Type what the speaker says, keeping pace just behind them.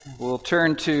We'll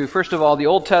turn to, first of all, the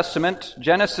Old Testament,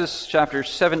 Genesis chapter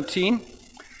 17,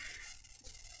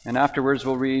 and afterwards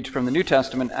we'll read from the New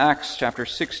Testament, Acts chapter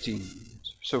 16.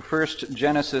 So first,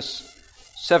 Genesis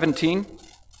 17,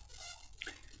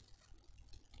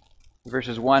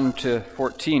 verses 1 to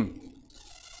 14.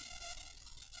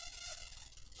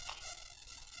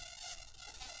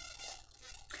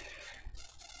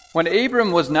 When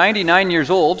Abram was 99 years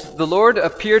old, the Lord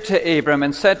appeared to Abram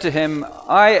and said to him,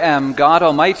 I am God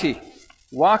Almighty.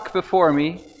 Walk before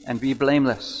me and be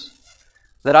blameless,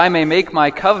 that I may make my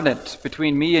covenant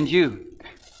between me and you,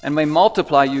 and may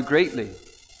multiply you greatly.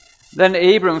 Then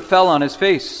Abram fell on his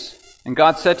face, and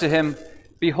God said to him,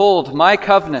 Behold, my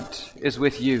covenant is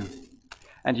with you,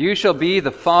 and you shall be the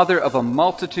father of a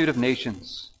multitude of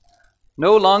nations.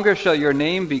 No longer shall your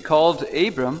name be called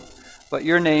Abram, but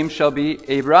your name shall be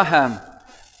Abraham,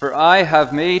 for I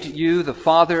have made you the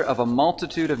father of a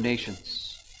multitude of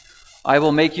nations. I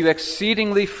will make you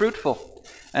exceedingly fruitful,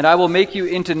 and I will make you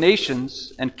into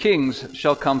nations, and kings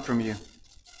shall come from you.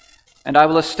 And I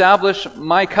will establish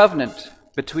my covenant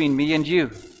between me and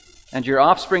you, and your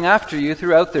offspring after you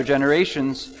throughout their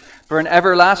generations, for an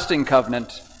everlasting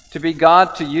covenant, to be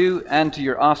God to you and to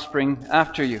your offspring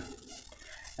after you.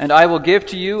 And I will give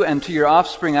to you and to your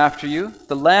offspring after you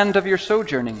the land of your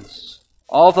sojournings,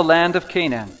 all the land of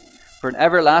Canaan, for an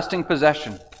everlasting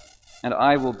possession, and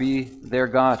I will be their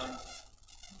God.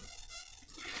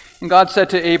 And God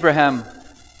said to Abraham,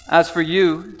 As for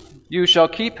you, you shall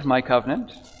keep my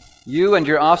covenant, you and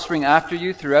your offspring after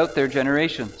you throughout their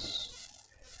generations.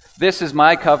 This is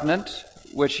my covenant,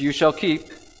 which you shall keep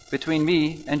between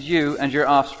me and you and your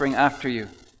offspring after you.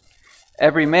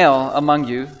 Every male among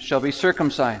you shall be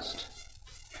circumcised.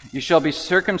 You shall be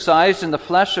circumcised in the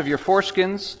flesh of your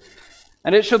foreskins,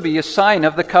 and it shall be a sign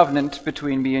of the covenant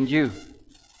between me and you.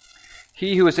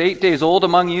 He who is 8 days old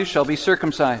among you shall be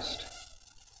circumcised.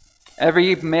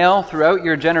 Every male throughout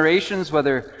your generations,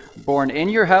 whether born in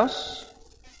your house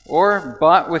or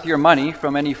bought with your money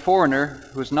from any foreigner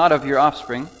who is not of your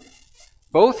offspring,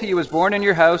 both he who was born in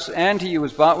your house and he who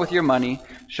was bought with your money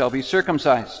shall be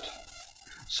circumcised.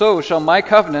 So shall my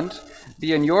covenant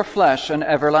be in your flesh an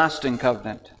everlasting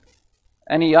covenant.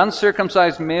 Any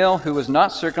uncircumcised male who is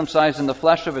not circumcised in the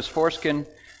flesh of his foreskin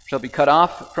shall be cut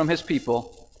off from his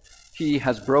people. He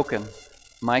has broken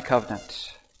my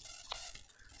covenant.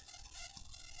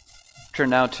 Turn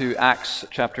now to Acts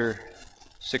chapter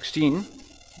 16,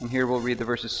 and here we'll read the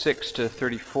verses 6 to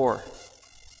 34.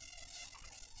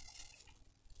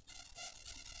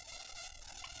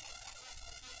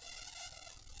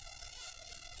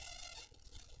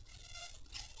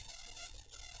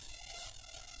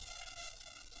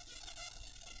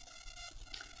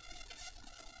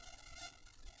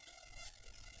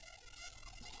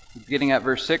 Beginning at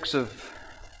verse 6 of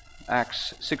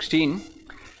Acts 16,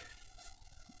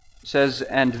 it says,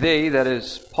 And they, that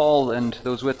is, Paul and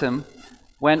those with him,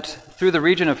 went through the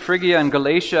region of Phrygia and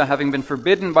Galatia, having been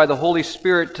forbidden by the Holy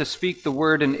Spirit to speak the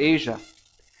word in Asia.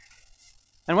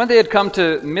 And when they had come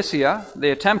to Mysia,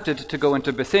 they attempted to go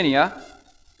into Bithynia,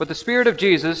 but the Spirit of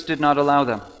Jesus did not allow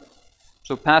them.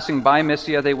 So passing by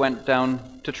Mysia, they went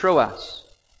down to Troas.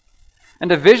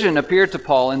 And a vision appeared to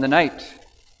Paul in the night.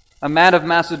 A man of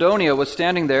Macedonia was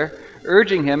standing there,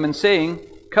 urging him and saying,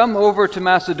 Come over to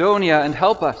Macedonia and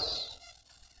help us.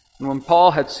 And when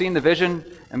Paul had seen the vision,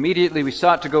 immediately we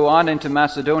sought to go on into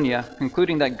Macedonia,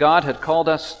 concluding that God had called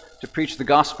us to preach the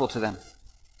gospel to them.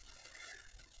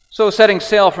 So setting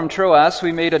sail from Troas,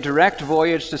 we made a direct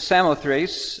voyage to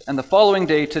Samothrace, and the following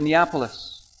day to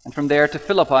Neapolis, and from there to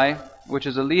Philippi, which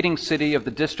is a leading city of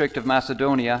the district of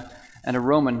Macedonia and a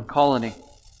Roman colony.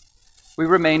 We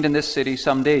remained in this city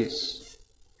some days.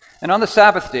 And on the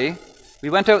Sabbath day, we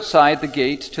went outside the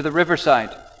gate to the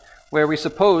riverside, where we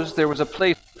supposed there was a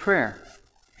place of prayer.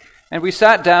 And we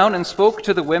sat down and spoke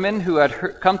to the women who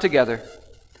had come together.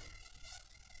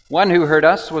 One who heard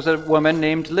us was a woman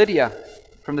named Lydia,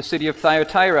 from the city of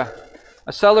Thyatira,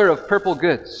 a seller of purple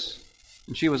goods,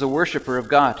 and she was a worshiper of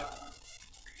God.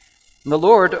 And the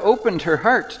Lord opened her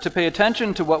heart to pay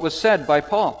attention to what was said by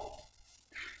Paul.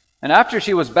 And after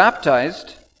she was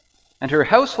baptized, and her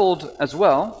household as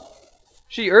well,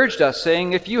 she urged us,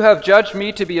 saying, If you have judged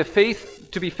me to be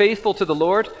faithful to the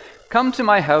Lord, come to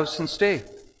my house and stay.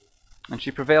 And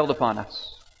she prevailed upon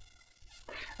us.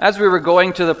 As we were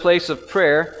going to the place of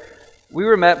prayer, we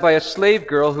were met by a slave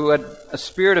girl who had a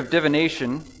spirit of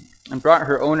divination and brought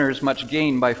her owners much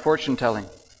gain by fortune-telling.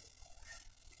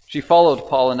 She followed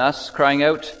Paul and us, crying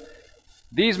out,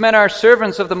 These men are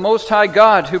servants of the Most High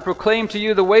God, who proclaim to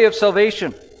you the way of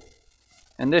salvation.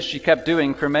 And this she kept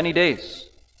doing for many days.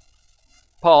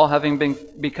 Paul, having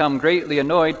become greatly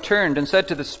annoyed, turned and said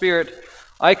to the spirit,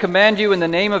 "I command you in the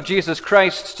name of Jesus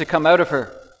Christ to come out of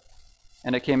her."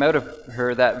 And it came out of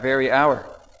her that very hour.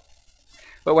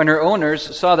 But when her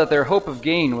owners saw that their hope of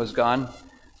gain was gone,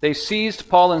 they seized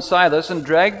Paul and Silas and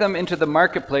dragged them into the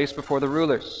marketplace before the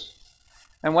rulers.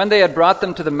 And when they had brought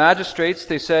them to the magistrates,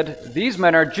 they said, "These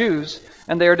men are Jews,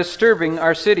 and they are disturbing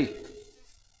our city.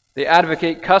 They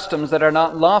advocate customs that are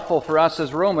not lawful for us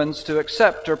as Romans to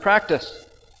accept or practice."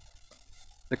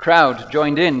 The crowd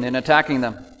joined in attacking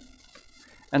them.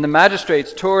 And the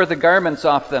magistrates tore the garments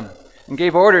off them and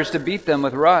gave orders to beat them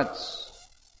with rods.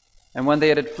 And when they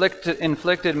had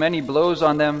inflicted many blows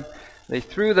on them, they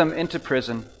threw them into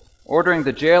prison, ordering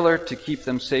the jailer to keep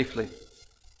them safely.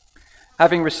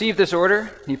 Having received this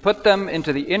order, he put them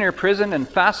into the inner prison and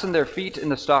fastened their feet in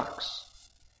the stocks.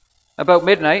 About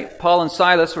midnight, Paul and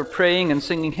Silas were praying and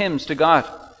singing hymns to God,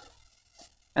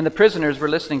 and the prisoners were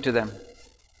listening to them.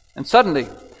 And suddenly,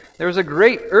 there was a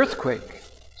great earthquake,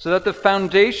 so that the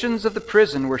foundations of the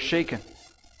prison were shaken.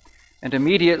 And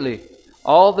immediately,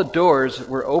 all the doors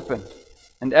were opened,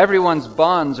 and everyone's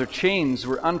bonds or chains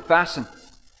were unfastened.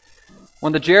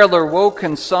 When the jailer woke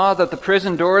and saw that the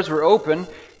prison doors were open,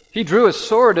 he drew his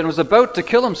sword and was about to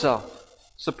kill himself,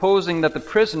 supposing that the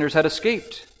prisoners had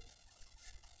escaped.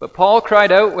 But Paul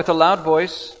cried out with a loud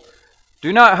voice,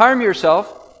 "Do not harm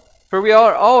yourself, for we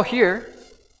are all here."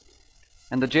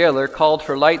 And the jailer called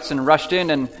for lights and rushed in,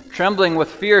 and trembling with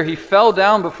fear, he fell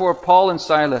down before Paul and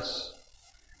Silas.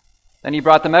 Then he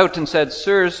brought them out and said,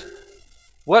 "Sirs,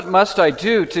 what must I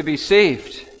do to be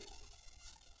saved?"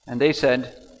 And they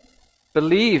said,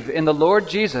 "Believe in the Lord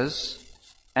Jesus,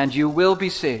 and you will be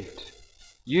saved,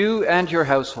 you and your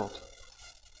household."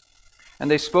 And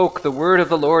they spoke the word of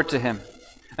the Lord to him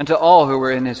and to all who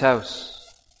were in his house.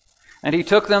 And he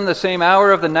took them the same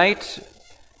hour of the night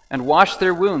and washed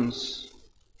their wounds.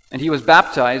 And he was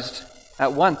baptized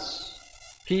at once,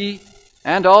 he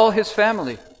and all his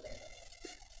family.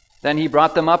 Then he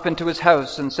brought them up into his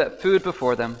house and set food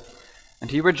before them.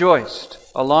 And he rejoiced,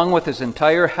 along with his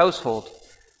entire household,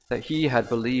 that he had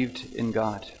believed in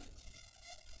God.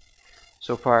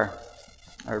 So far,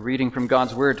 our reading from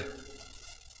God's Word.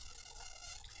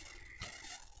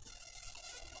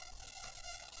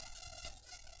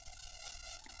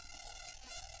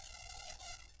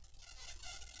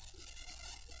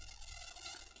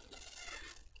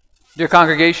 Dear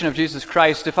congregation of Jesus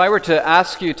Christ, if I were to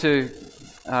ask you to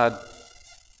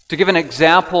give an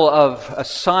example of a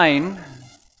sign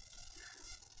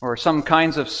or some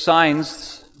kinds of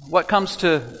signs, what comes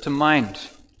to mind?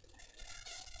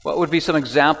 What would be some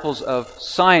examples of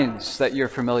signs that you're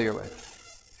familiar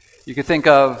with? You could think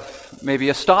of maybe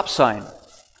a stop sign,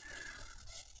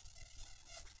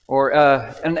 or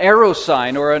an arrow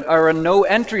sign, or a no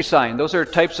entry sign. Those are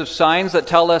types of signs that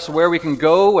tell us where we can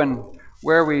go and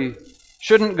where we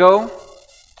shouldn't go.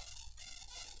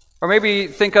 Or maybe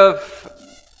think of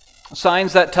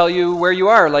signs that tell you where you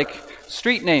are, like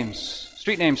street name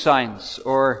signs,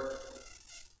 or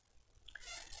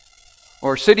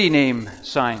city name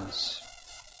signs.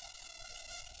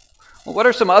 Well, what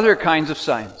are some other kinds of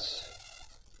signs?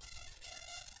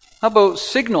 How about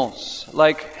signals,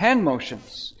 like hand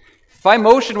motions? If I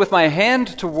motion with my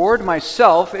hand toward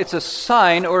myself, it's a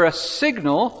sign or a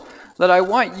signal that I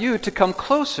want you to come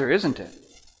closer, isn't it?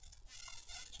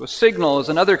 So a signal is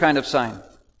another kind of sign.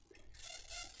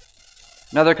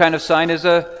 Another kind of sign is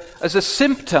a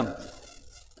symptom.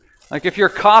 Like if you're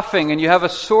coughing and you have a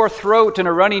sore throat and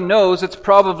a runny nose, it's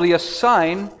probably a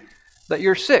sign that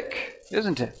you're sick,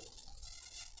 isn't it?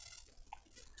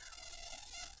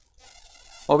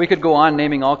 Well, we could go on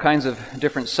naming all kinds of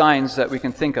different signs that we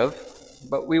can think of,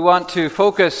 but we want to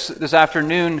focus this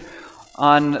afternoon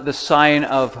on the sign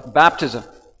of baptism.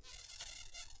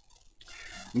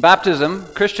 Baptism,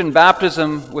 Christian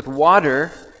baptism with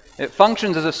water, it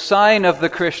functions as a sign of the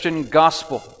Christian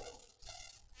gospel.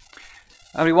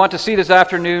 And we want to see this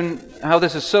afternoon how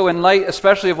this is so in light,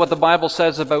 especially of what the Bible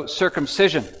says about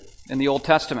circumcision in the Old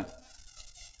Testament.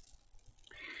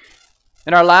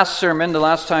 In our last sermon, the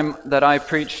last time that I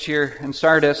preached here in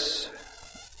Sardis,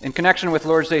 in connection with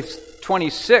Lord's Day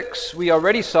 26, we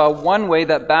already saw one way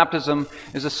that baptism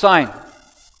is a sign,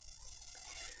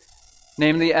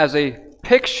 namely as a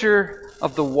picture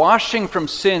of the washing from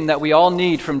sin that we all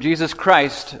need from Jesus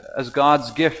Christ as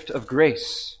God's gift of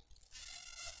grace.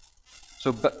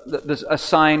 So there's a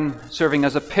sign serving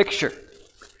as a picture.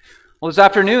 Well, this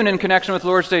afternoon, in connection with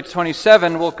Lord's Day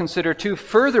 27, we'll consider two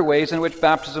further ways in which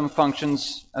baptism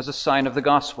functions as a sign of the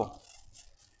gospel.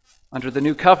 Under the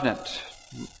new covenant,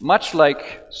 much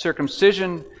like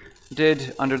circumcision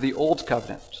did under the old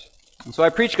covenant. And so I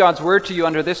preach God's word to you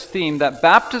under this theme, that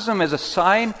baptism is a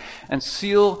sign and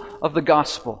seal of the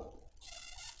gospel.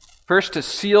 First, to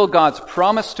seal God's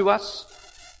promise to us,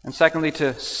 and secondly,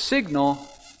 to signal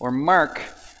or mark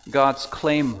God's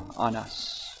claim on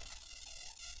us.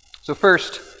 So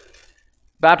first,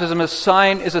 baptism is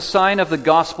a sign of the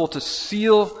gospel to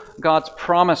seal God's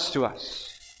promise to us.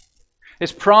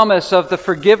 His promise of the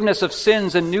forgiveness of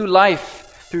sins and new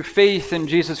life through faith in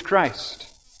Jesus Christ.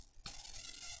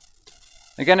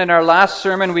 Again, in our last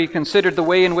sermon, we considered the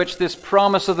way in which this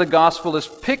promise of the gospel is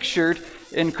pictured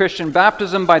in Christian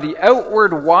baptism by the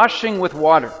outward washing with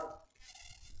water,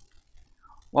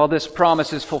 while this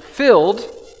promise is fulfilled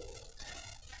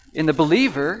in the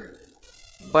believer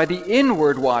by the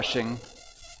inward washing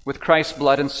with Christ's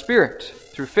blood and Spirit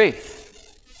through faith.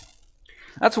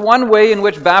 That's one way in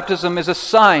which baptism is a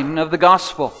sign of the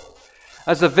gospel,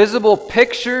 as a visible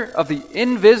picture of the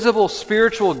invisible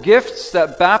spiritual gifts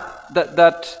that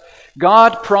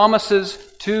God promises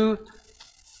to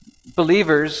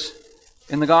believers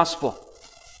in the gospel.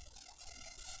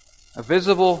 A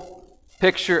visible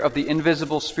picture of the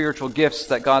invisible spiritual gifts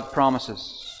that God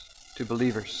promises to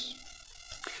believers.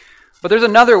 But there's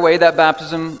another way that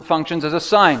baptism functions as a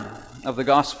sign of the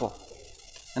gospel.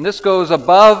 And this goes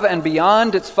above and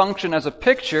beyond its function as a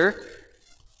picture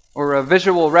or a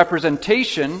visual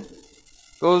representation,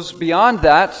 goes beyond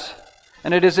that,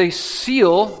 and it is a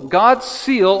seal, God's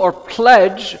seal or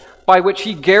pledge by which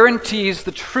He guarantees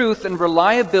the truth and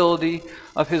reliability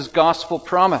of His gospel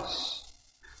promise,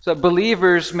 so that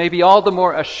believers may be all the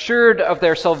more assured of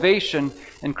their salvation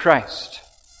in Christ.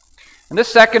 And this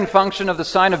second function of the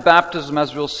sign of baptism,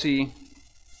 as we'll see,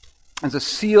 is a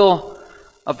seal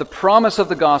of the promise of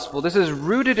the gospel. This is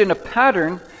rooted in a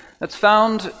pattern that's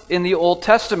found in the Old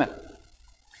Testament.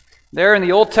 There in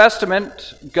the Old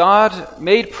Testament, God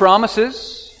made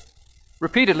promises.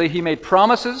 Repeatedly, He made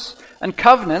promises and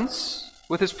covenants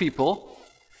with His people,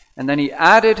 and then He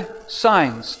added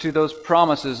signs to those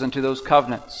promises and to those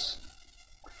covenants.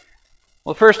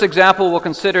 Well, the first example we'll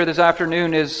consider this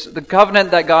afternoon is the covenant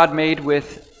that God made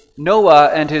with Noah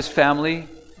and his family,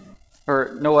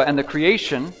 or Noah and the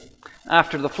creation,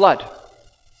 after the flood.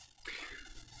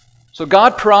 So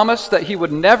God promised that He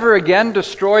would never again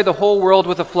destroy the whole world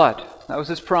with a flood. That was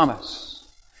His promise.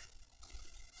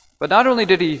 But not only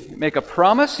did He make a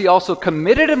promise, He also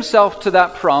committed Himself to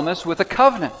that promise with a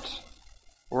covenant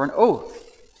or an oath.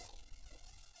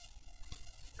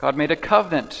 God made a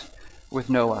covenant with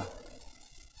Noah.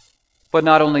 But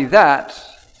not only that,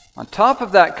 on top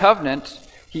of that covenant,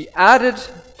 He added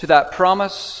to that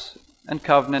promise and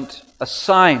covenant a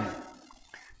sign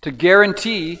to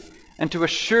guarantee and to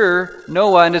assure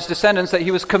Noah and his descendants that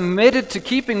he was committed to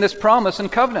keeping this promise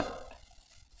and covenant.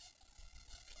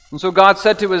 And so God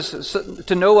said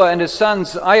to Noah and his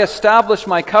sons, "I establish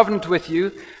my covenant with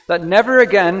you, that never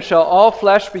again shall all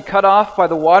flesh be cut off by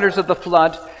the waters of the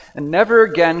flood, and never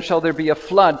again shall there be a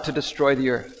flood to destroy the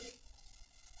earth."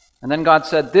 And then God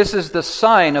said, "This is the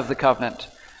sign of the covenant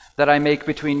that I make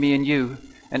between me and you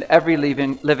and every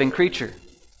living creature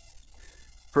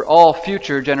for all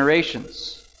future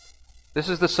generations. This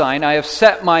is the sign: I have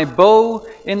set my bow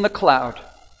in the cloud,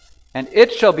 and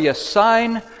it shall be a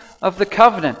sign of the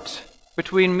covenant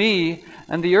between me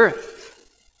and the earth."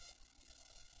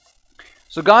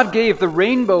 So God gave the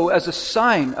rainbow as a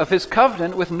sign of His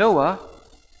covenant with Noah,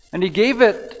 and He gave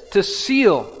it to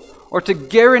seal or to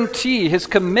guarantee His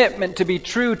commitment to be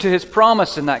true to His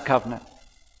promise in that covenant.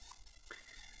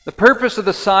 The purpose of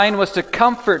the sign was to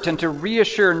comfort and to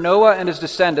reassure Noah and his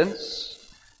descendants,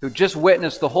 who just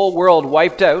witnessed the whole world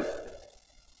wiped out,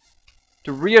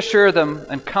 to reassure them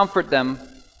and comfort them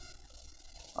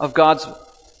of God's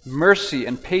mercy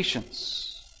and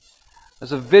patience,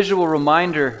 as a visual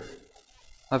reminder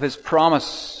of His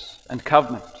promise and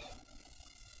covenant.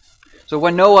 So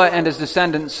when Noah and his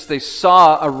descendants, they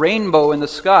saw a rainbow in the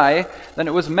sky, then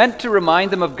it was meant to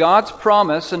remind them of God's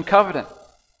promise and covenant,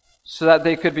 so that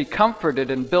they could be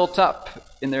comforted and built up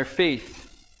in their faith,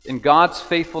 in God's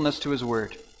faithfulness to His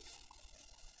word,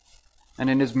 and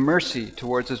in His mercy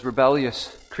towards His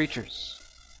rebellious creatures.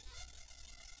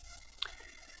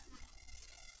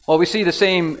 Well, we see the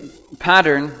same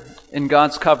pattern in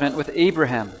God's covenant with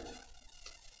Abraham.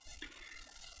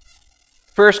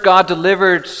 First, God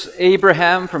delivered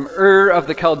Abraham from Ur of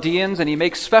the Chaldeans, and He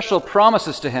makes special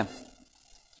promises to him.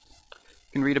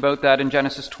 You can read about that in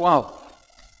Genesis 12.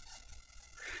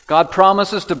 God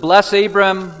promises to bless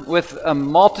Abraham with a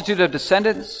multitude of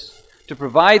descendants, to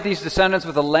provide these descendants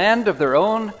with a land of their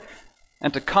own,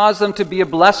 and to cause them to be a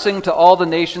blessing to all the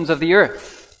nations of the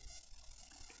earth.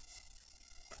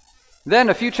 Then,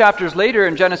 a few chapters later,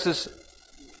 in Genesis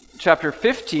chapter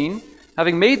 15,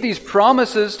 having made these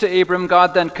promises to Abram,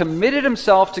 God then committed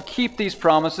himself to keep these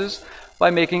promises by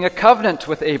making a covenant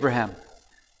with Abraham,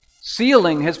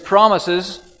 sealing his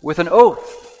promises with an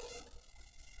oath.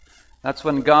 That's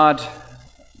when God,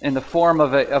 in the form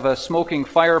of a smoking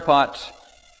fire pot,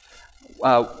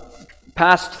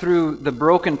 passed through the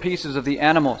broken pieces of the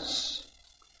animals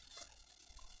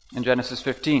in Genesis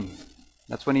 15.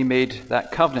 That's when he made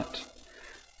that covenant.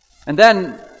 And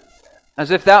then,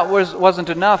 as if that wasn't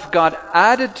enough, God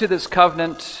added to this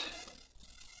covenant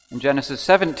in Genesis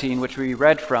 17, which we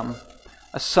read from,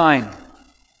 a sign,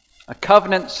 a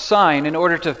covenant sign, in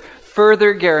order to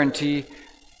further guarantee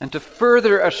and to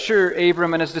further assure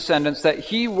Abram and his descendants that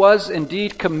he was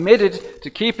indeed committed to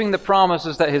keeping the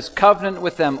promises that his covenant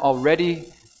with them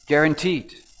already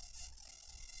guaranteed.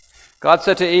 God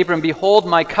said to Abram, "Behold,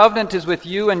 my covenant is with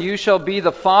you, and you shall be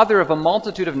the father of a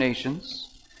multitude of nations.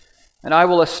 And I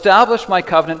will establish my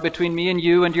covenant between me and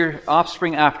you and your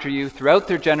offspring after you throughout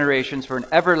their generations for an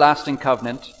everlasting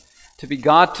covenant, to be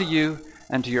God to you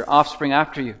and to your offspring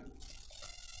after you."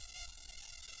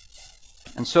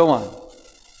 And so on.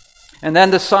 And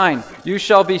then the sign, "You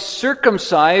shall be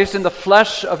circumcised in the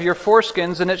flesh of your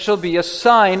foreskins, and it shall be a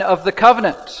sign of the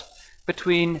covenant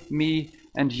between me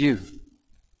and you."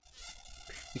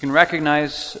 You can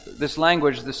recognize this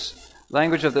language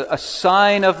of a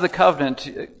sign of the covenant.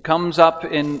 It comes up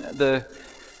in the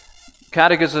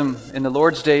Catechism in the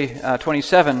Lord's Day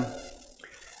 27,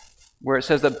 where it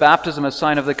says that baptism as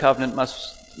sign of the covenant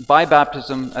by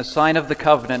baptism as sign of the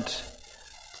covenant,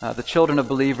 the children of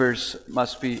believers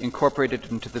must be incorporated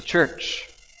into the church.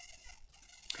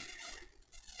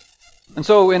 And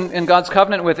so in God's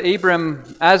covenant with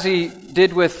Abram, as he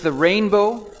did with the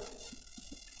rainbow,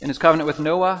 in his covenant with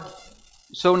Noah,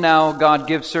 so now God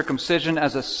gives circumcision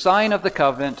as a sign of the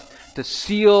covenant to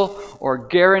seal or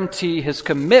guarantee his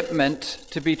commitment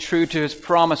to be true to his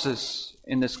promises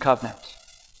in this covenant.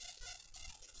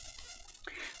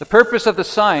 The purpose of the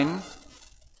sign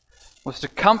was to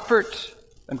comfort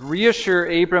and reassure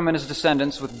Abram and his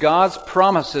descendants with God's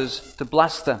promises to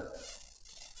bless them.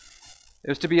 It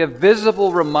was to be a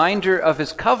visible reminder of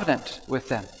his covenant with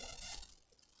them.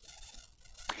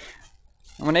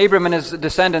 When Abram and his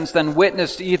descendants then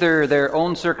witnessed either their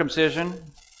own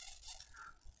circumcision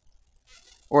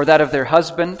or that of their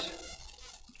husband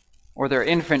or their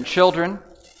infant children,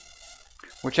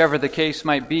 whichever the case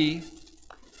might be,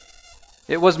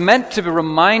 it was meant to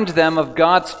remind them of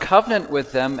God's covenant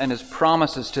with them and his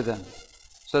promises to them,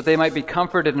 so that they might be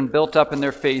comforted and built up in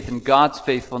their faith in God's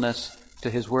faithfulness to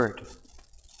his word.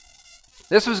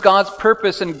 This was God's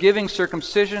purpose in giving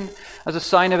circumcision as a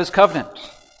sign of his covenant.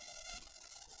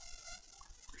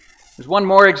 There's one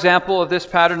more example of this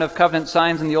pattern of covenant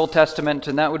signs in the Old Testament,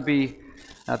 and that would be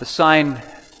the sign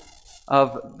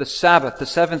of the Sabbath, the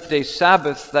seventh-day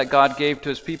Sabbath that God gave to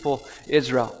his people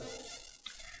Israel.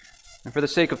 And for the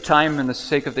sake of time and the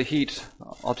sake of the heat,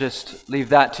 I'll just leave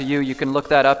that to you. You can look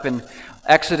that up in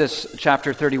Exodus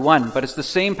chapter 31, but it's the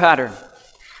same pattern.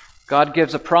 God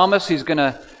gives a promise. He's going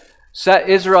to set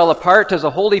Israel apart as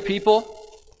a holy people.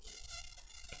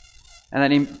 And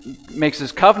then he makes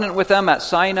his covenant with them at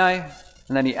Sinai.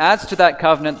 And then he adds to that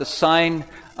covenant the sign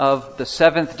of the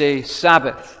seventh-day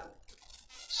Sabbath,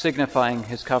 signifying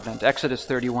his covenant. Exodus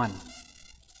 31.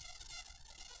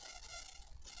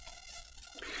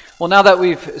 Well, now that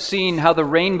we've seen how the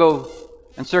rainbow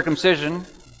and circumcision,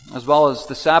 as well as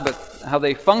the Sabbath, how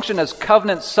they function as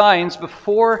covenant signs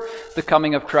before the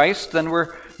coming of Christ, then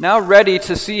we're now ready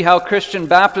to see how Christian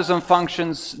baptism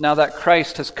functions now that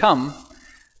Christ has come,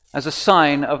 as a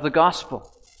sign of the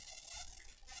gospel.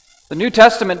 The New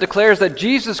Testament declares that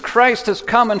Jesus Christ has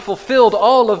come and fulfilled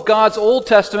all of God's Old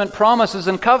Testament promises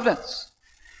and covenants,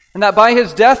 and that by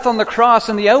his death on the cross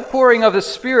and the outpouring of the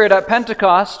Spirit at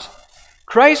Pentecost,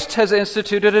 Christ has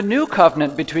instituted a new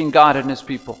covenant between God and his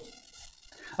people,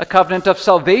 a covenant of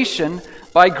salvation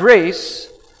by grace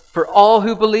for all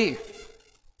who believe,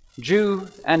 Jew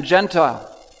and Gentile.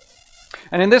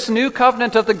 And in this new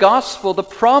covenant of the gospel, the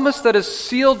promise that is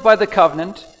sealed by the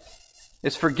covenant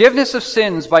is forgiveness of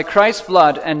sins by Christ's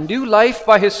blood and new life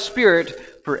by his Spirit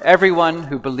for everyone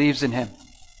who believes in him.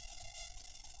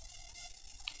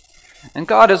 And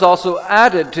God has also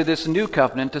added to this new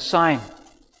covenant a sign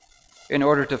in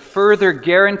order to further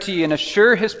guarantee and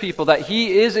assure his people that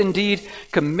he is indeed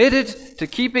committed to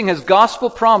keeping his gospel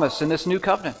promise in this new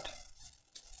covenant.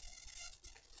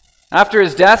 After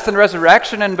his death and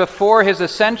resurrection and before his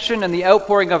ascension and the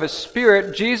outpouring of his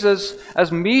Spirit, Jesus,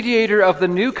 as mediator of the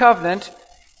new covenant,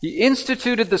 he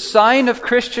instituted the sign of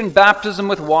Christian baptism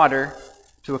with water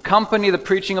to accompany the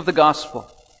preaching of the gospel.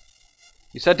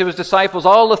 He said to his disciples,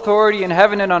 "All authority in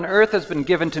heaven and on earth has been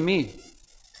given to me.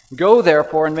 Go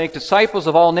therefore and make disciples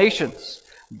of all nations,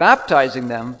 baptizing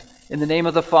them in the name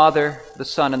of the Father, the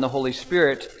Son, and the Holy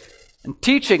Spirit, and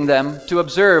teaching them to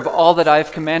observe all that I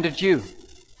have commanded you.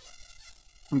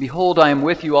 And behold, I am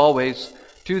with you always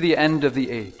to the end of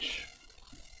the age."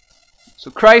 So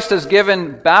Christ has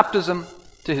given baptism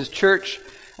to his church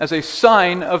as a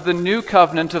sign of the new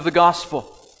covenant of the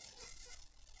gospel,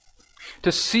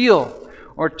 to seal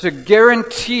or to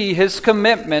guarantee his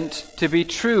commitment to be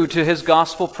true to his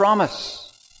gospel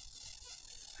promise.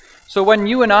 So when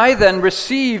you and I then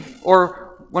receive,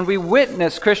 or when we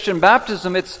witness Christian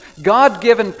baptism, its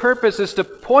God-given purpose is to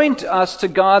point us to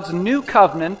God's new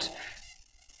covenant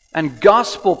and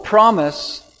gospel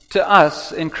promise to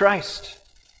us in Christ,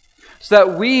 so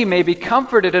that we may be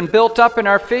comforted and built up in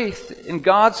our faith in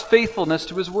God's faithfulness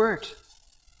to his word.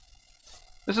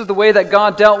 This is the way that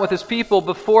God dealt with his people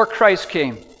before Christ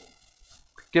came,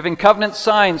 giving covenant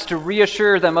signs to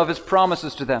reassure them of his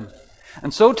promises to them.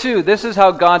 And so too, this is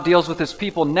how God deals with his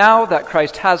people now that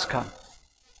Christ has come.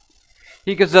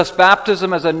 He gives us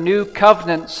baptism as a new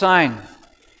covenant sign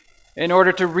in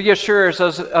order to reassure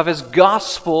us of his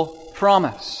gospel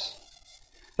promise,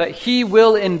 that he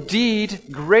will indeed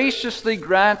graciously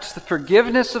grant the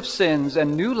forgiveness of sins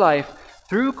and new life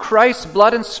through Christ's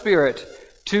blood and Spirit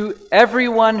to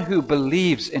everyone who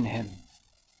believes in him.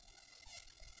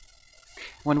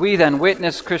 When we then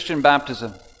witness Christian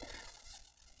baptism,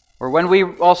 or when we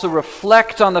also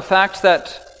reflect on the fact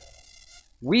that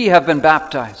we have been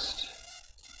baptized,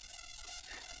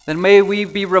 then may we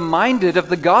be reminded of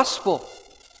the gospel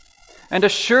and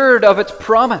assured of its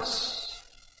promise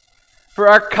for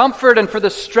our comfort and for the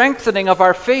strengthening of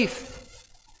our faith.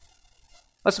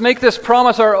 Let's make this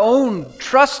promise our own,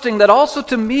 trusting that also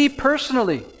to me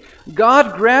personally,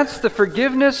 God grants the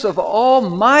forgiveness of all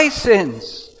my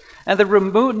sins and the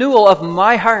renewal of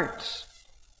my heart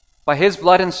by his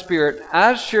blood and Spirit,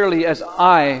 as surely as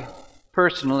I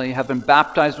personally have been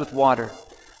baptized with water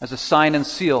as a sign and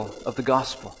seal of the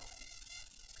gospel.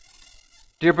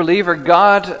 Dear believer,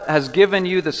 God has given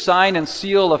you the sign and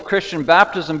seal of Christian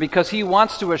baptism because he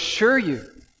wants to assure you,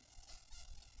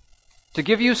 to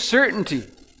give you certainty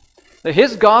that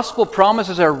his gospel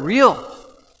promises are real,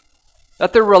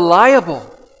 that they're reliable,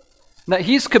 and that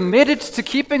he's committed to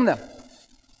keeping them.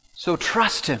 So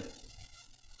trust him.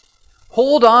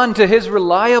 Hold on to his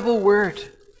reliable word.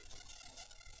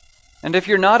 And if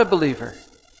you're not a believer,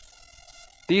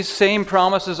 these same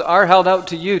promises are held out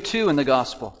to you too in the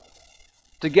gospel,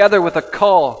 together with a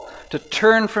call to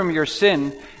turn from your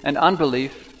sin and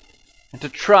unbelief and to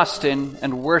trust in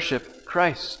and worship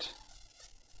Christ.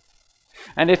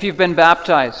 And if you've been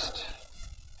baptized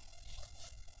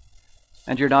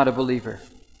and you're not a believer,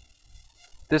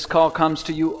 this call comes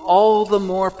to you all the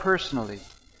more personally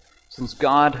since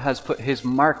God has put his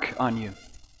mark on you.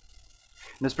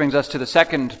 And this brings us to the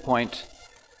second point,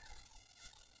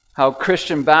 how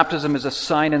Christian baptism is a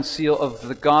sign and seal of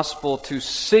the gospel to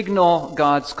signal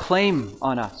God's claim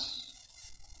on us.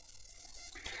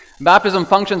 Baptism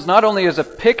functions not only as a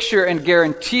picture and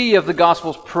guarantee of the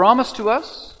gospel's promise to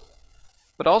us,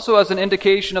 but also as an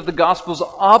indication of the gospel's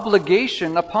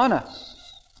obligation upon us.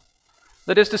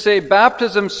 That is to say,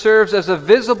 baptism serves as a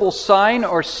visible sign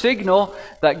or signal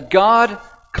that God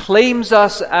claims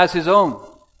us as his own.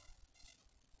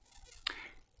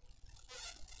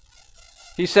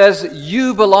 He says,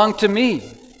 "You belong to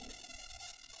me."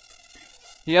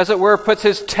 He, as it were, puts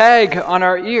his tag on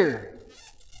our ear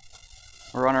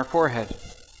or on our forehead.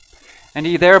 And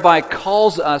he thereby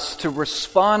calls us to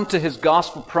respond to his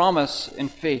gospel promise in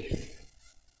faith.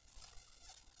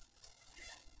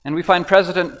 And we find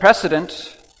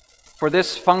precedent for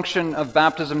this function of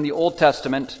baptism in the Old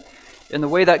Testament in the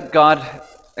way that God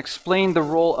explained the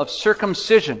role of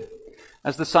circumcision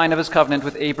as the sign of his covenant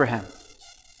with Abraham.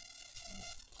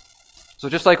 So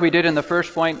just like we did in the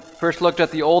first point, first looked at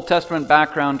the Old Testament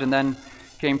background and then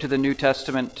came to the New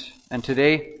Testament, and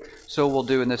today, so we'll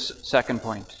do in this second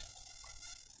point.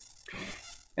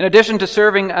 In addition to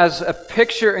serving as a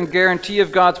picture and guarantee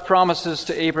of God's promises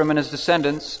to Abram and his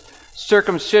descendants,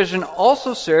 circumcision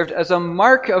also served as a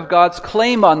mark of God's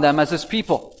claim on them as his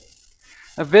people,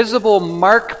 a visible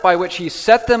mark by which he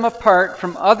set them apart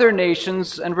from other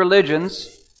nations and religions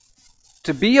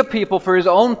to be a people for his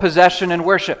own possession and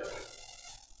worship.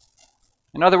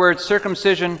 In other words,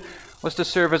 circumcision was to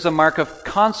serve as a mark of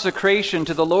consecration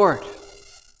to the Lord.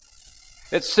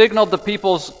 It signaled the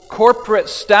people's corporate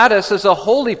status as a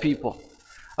holy people,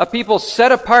 a people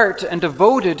set apart and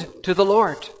devoted to the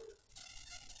Lord.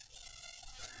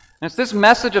 And it's this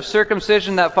message of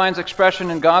circumcision that finds expression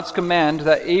in God's command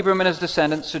that Abram and his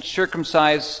descendants should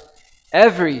circumcise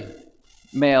every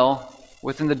male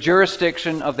within the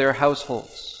jurisdiction of their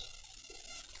households.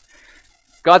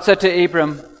 God said to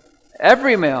Abram,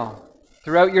 "Every male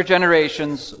throughout your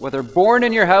generations, whether born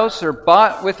in your house or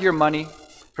bought with your money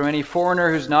from any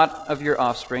foreigner who's not of your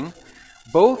offspring,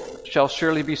 both shall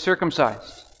surely be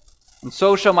circumcised. And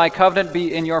so shall my covenant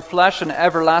be in your flesh, an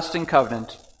everlasting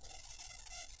covenant."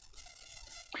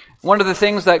 One of the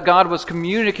things that God was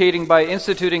communicating by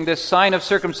instituting this sign of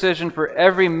circumcision for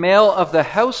every male of the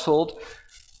household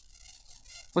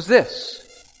was this: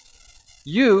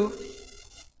 you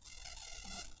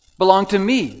belong to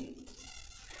me.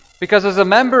 Because as a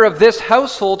member of this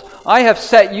household, I have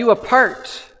set you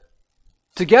apart,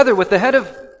 together with the head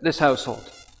of this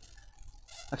household.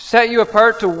 I've set you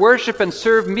apart to worship and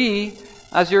serve me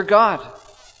as your God,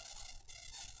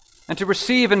 and to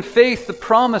receive in faith the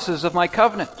promises of my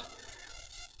covenant.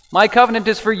 My covenant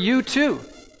is for you too,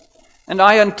 and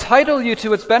I entitle you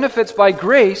to its benefits by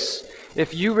grace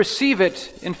if you receive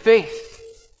it in faith.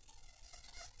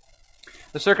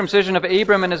 The circumcision of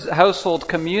Abram and his household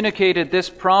communicated this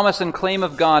promise and claim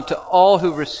of God to all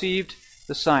who received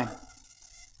the sign.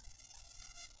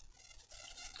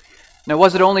 Now,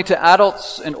 was it only to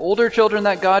adults and older children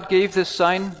that God gave this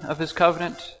sign of his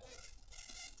covenant?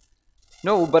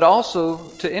 No, but also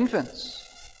to infants.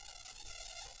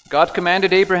 God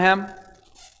commanded Abraham,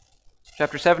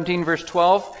 chapter 17, verse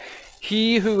 12,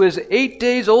 "He who is 8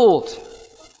 days old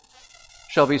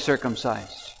shall be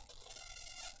circumcised."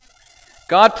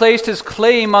 God placed his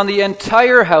claim on the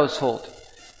entire household,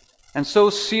 and so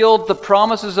sealed the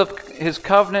promises of his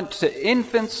covenant to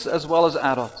infants as well as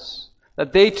adults,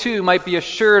 that they too might be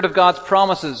assured of God's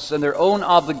promises and their own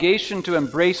obligation to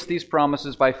embrace these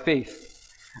promises by faith,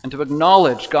 and to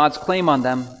acknowledge God's claim on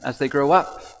them as they grow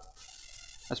up,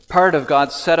 as part of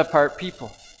God's set-apart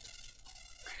people.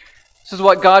 This is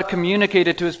what God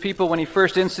communicated to his people when he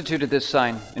first instituted this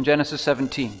sign in Genesis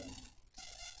 17.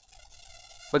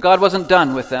 But God wasn't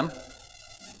done with them.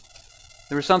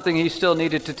 There was something he still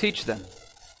needed to teach them.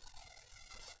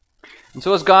 And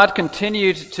so as God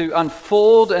continued to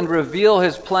unfold and reveal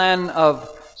his plan of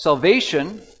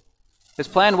salvation, his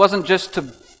plan wasn't just to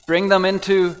bring them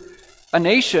into a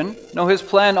nation. No, his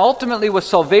plan ultimately was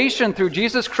salvation through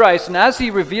Jesus Christ. And as he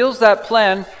reveals that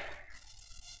plan,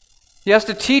 he has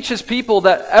to teach his people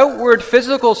that outward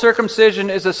physical circumcision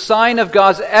is a sign of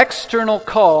God's external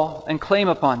call and claim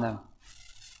upon them.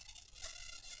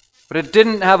 But it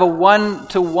didn't have a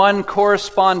one-to-one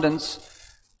correspondence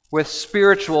with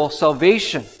spiritual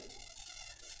salvation.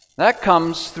 That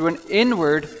comes through an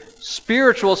inward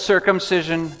spiritual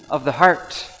circumcision of the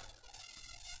heart.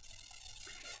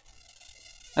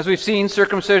 As we've seen,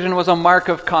 circumcision was a mark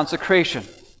of consecration.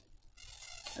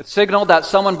 It signaled that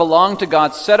someone belonged to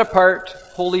God's set-apart,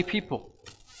 holy people,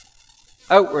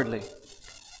 outwardly.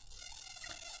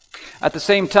 At the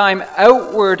same time,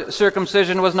 outward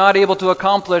circumcision was not able to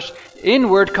accomplish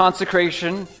inward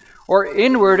consecration or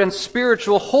inward and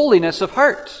spiritual holiness of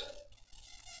heart.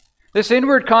 This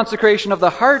inward consecration of the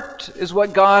heart is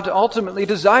what God ultimately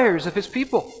desires of his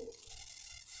people.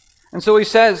 And so he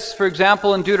says, for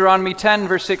example, in Deuteronomy 10,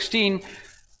 verse 16,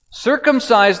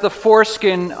 "Circumcise the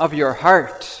foreskin of your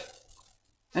heart,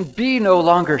 and be no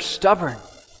longer stubborn."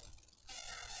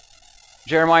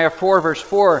 Jeremiah 4, verse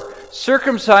 4,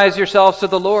 "Circumcise yourselves to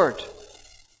the Lord."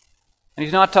 And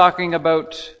he's not talking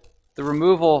about the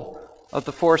removal of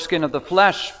the foreskin of the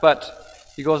flesh, but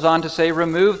he goes on to say,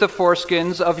 "Remove the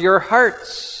foreskins of your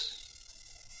hearts,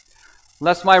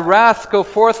 lest my wrath go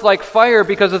forth like fire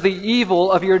because of the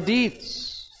evil of your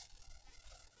deeds."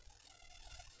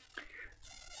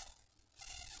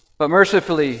 But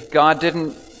mercifully, God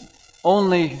didn't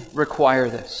only require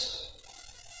this.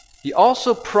 He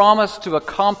also promised to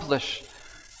accomplish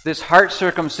this heart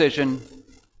circumcision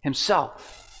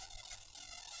himself.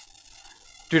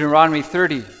 Deuteronomy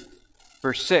 30,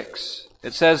 verse 6,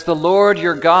 it says, "The Lord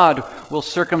your God will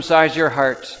circumcise your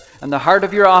heart and the heart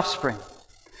of your offspring,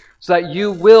 so that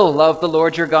you will love the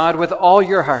Lord your God with all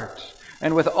your heart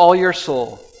and with all your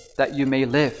soul, that you may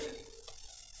live."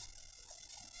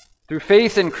 Through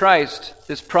faith in Christ,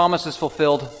 this promise is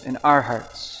fulfilled in our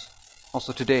hearts,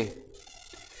 also today.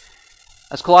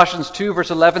 As Colossians 2, verse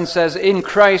 11 says, "In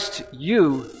Christ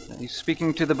you," he's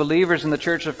speaking to the believers in the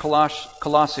church of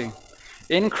Colossae,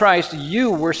 "in Christ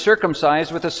you were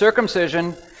circumcised with a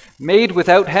circumcision made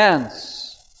without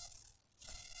hands."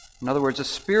 In other words, a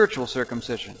spiritual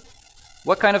circumcision.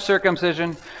 What kind of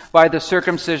circumcision? By the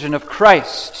circumcision of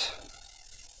Christ.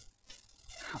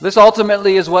 This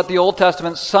ultimately is what the Old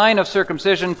Testament sign of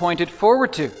circumcision pointed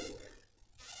forward to.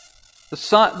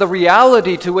 The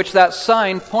reality to which that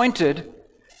sign pointed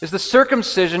is the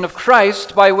circumcision of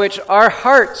Christ, by which our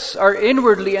hearts are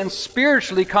inwardly and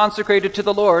spiritually consecrated to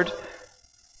the Lord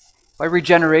by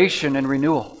regeneration and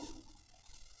renewal,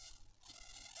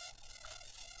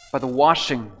 by the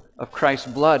washing of Christ's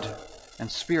blood and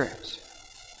Spirit.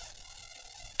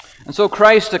 And so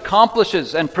Christ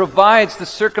accomplishes and provides the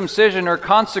circumcision or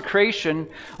consecration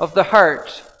of the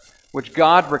heart, which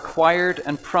God required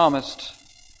and promised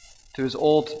to his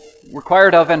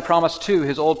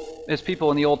people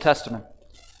in the Old Testament.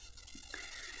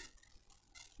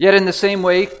 Yet in the same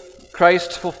way,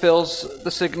 Christ fulfills the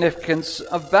significance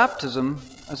of baptism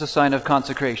as a sign of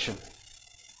consecration.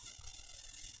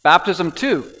 Baptism,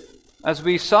 too, as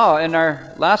we saw in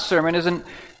our last sermon, is an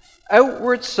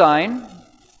outward sign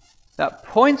that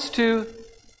points to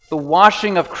the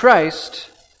washing of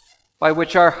Christ, by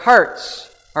which our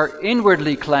hearts are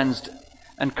inwardly cleansed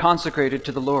and consecrated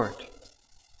to the Lord.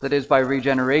 That is, by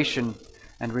regeneration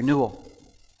and renewal.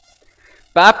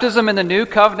 Baptism in the New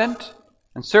Covenant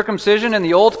and circumcision in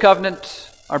the Old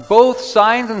Covenant are both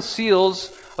signs and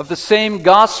seals of the same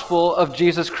gospel of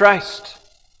Jesus Christ.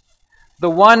 The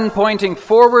one pointing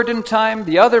forward in time,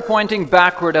 the other pointing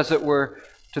backward, as it were,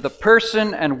 to the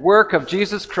person and work of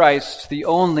Jesus Christ, the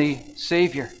only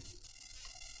Savior.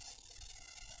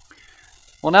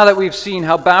 Well, now that we've seen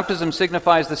how baptism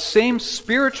signifies the same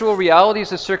spiritual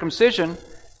realities as circumcision,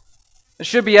 it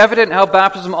should be evident how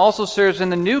baptism also serves in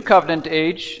the New Covenant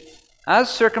age as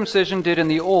circumcision did in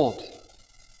the Old.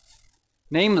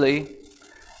 Namely,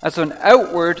 as an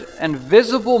outward and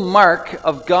visible mark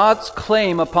of God's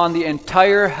claim upon the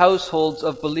entire households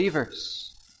of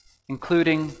believers,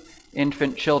 including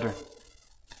infant children.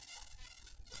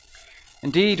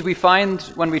 Indeed, we find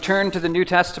when we turn to the New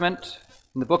Testament,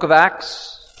 in the book of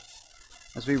Acts,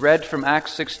 as we read from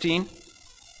Acts 16,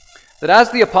 that as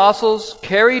the apostles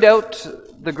carried out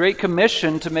the Great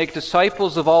Commission to make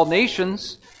disciples of all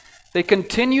nations, they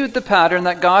continued the pattern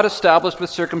that God established with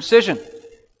circumcision.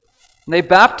 And they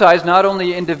baptized not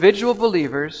only individual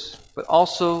believers, but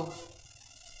also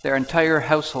their entire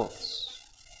households.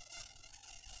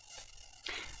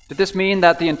 Did this mean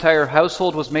that the entire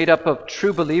household was made up of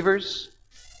true believers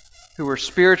who were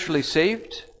spiritually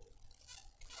saved?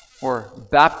 Or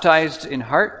baptized in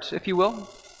heart, if you will?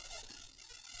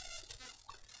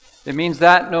 It means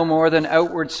that no more than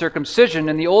outward circumcision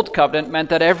in the Old Covenant meant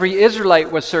that every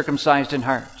Israelite was circumcised in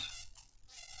heart.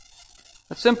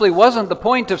 That simply wasn't the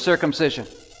point of circumcision.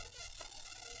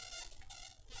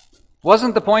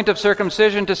 Wasn't the point of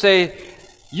circumcision to say,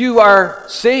 you are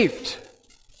saved.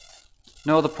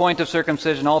 No, the point of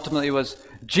circumcision ultimately was,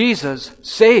 Jesus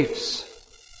saves.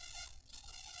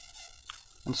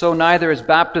 And so neither is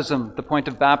baptism the point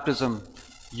of baptism,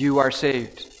 you are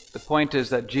saved. The point is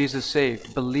that Jesus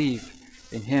saved. Believe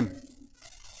in him.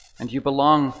 And you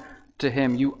belong to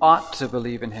him. You ought to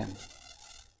believe in him.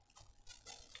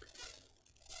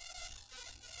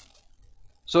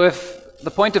 So if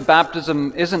the point of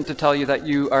baptism isn't to tell you that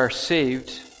you are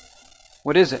saved,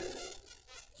 what is it?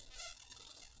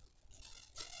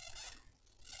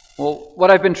 Well,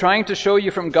 what I've been trying to show you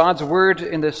from God's word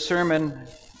in this sermon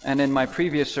and in my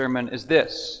previous sermon is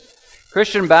this.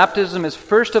 Christian baptism is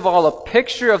first of all a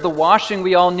picture of the washing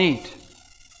we all need,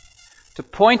 to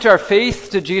point our faith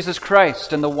to Jesus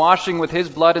Christ and the washing with his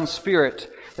blood and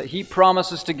Spirit that he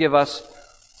promises to give us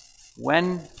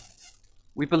when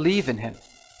we believe in him.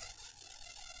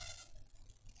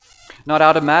 Not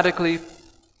automatically,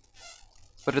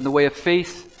 but in the way of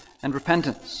faith and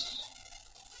repentance.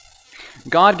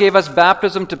 God gave us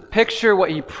baptism to picture what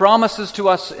he promises to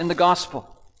us in the gospel.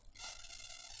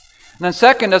 And then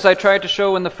second, as I tried to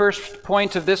show in the first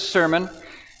point of this sermon,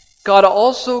 God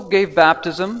also gave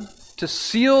baptism to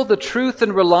seal the truth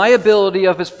and reliability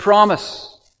of his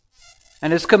promise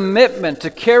and his commitment to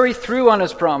carry through on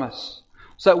his promise,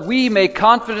 so that we may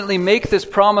confidently make this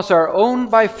promise our own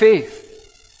by faith,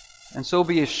 and so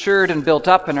be assured and built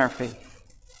up in our faith.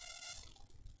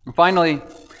 And finally,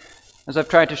 as I've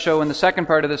tried to show in the second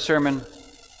part of this sermon,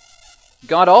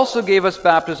 God also gave us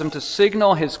baptism to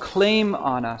signal his claim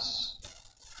on us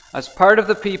as part of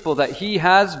the people that he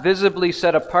has visibly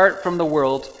set apart from the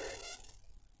world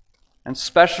and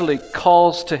specially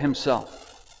calls to himself.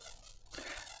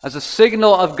 As a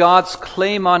signal of God's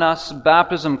claim on us,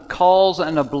 baptism calls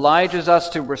and obliges us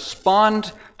to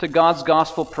respond to God's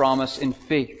gospel promise in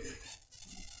faith.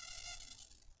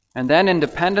 And then in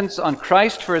dependence on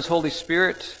Christ for his Holy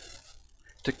Spirit,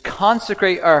 to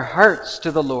consecrate our hearts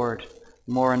to the Lord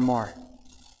more and more.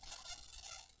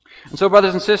 And so,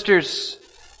 brothers and sisters,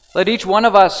 let each one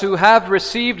of us who have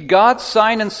received God's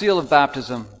sign and seal of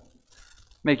baptism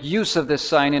make use of this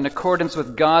sign in accordance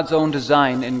with God's own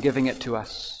design in giving it to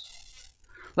us.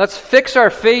 Let's fix our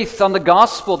faith on the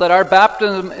gospel that our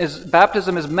baptism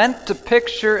is meant to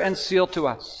picture and seal to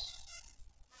us.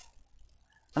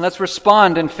 And let's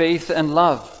respond in faith and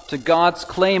love to God's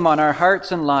claim on our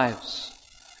hearts and lives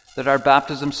that our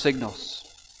baptism signals.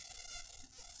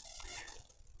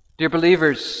 Dear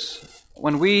believers,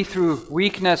 when we through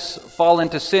weakness fall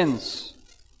into sins,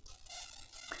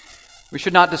 we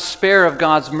should not despair of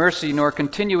God's mercy nor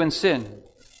continue in sin.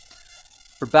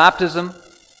 For baptism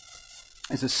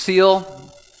is a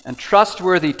seal and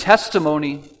trustworthy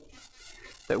testimony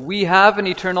that we have an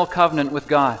eternal covenant with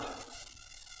God,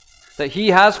 that He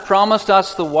has promised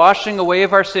us the washing away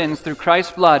of our sins through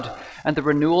Christ's blood and the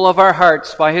renewal of our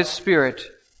hearts by His Spirit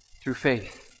through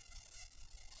faith.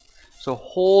 So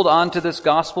hold on to this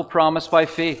gospel promise by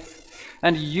faith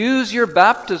and use your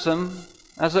baptism,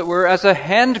 as it were, as a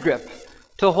hand grip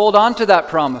to hold on to that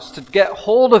promise, to get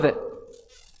hold of it.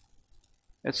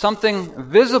 It's something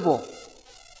visible.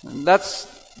 And that's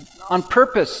on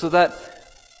purpose so that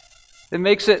it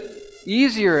makes it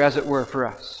easier, as it were, for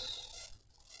us.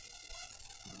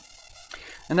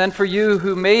 And then for you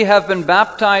who may have been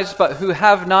baptized but who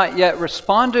have not yet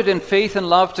responded in faith and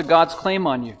love to God's claim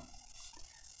on you,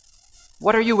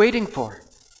 what are you waiting for?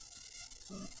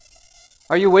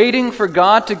 Are you waiting for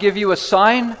God to give you a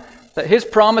sign that His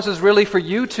promise is really for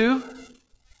you too?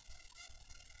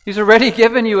 He's already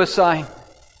given you a sign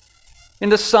in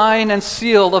the sign and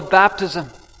seal of baptism.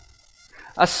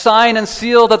 A sign and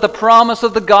seal that the promise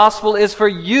of the gospel is for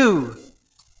you.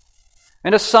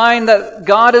 And a sign that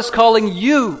God is calling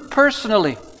you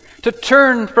personally to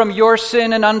turn from your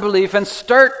sin and unbelief and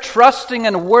start trusting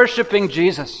and worshiping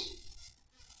Jesus.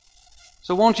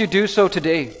 So won't you do so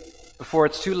today before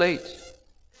it's too late?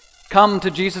 Come to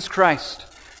Jesus Christ,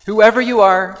 whoever you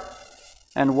are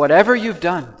and whatever you've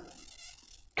done.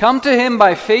 Come to Him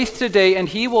by faith today, and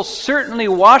He will certainly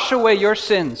wash away your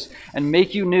sins and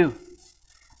make you new,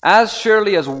 as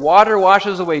surely as water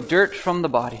washes away dirt from the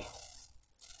body.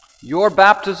 Your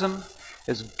baptism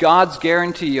is God's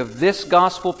guarantee of this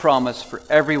gospel promise for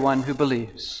everyone who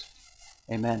believes.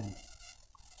 Amen.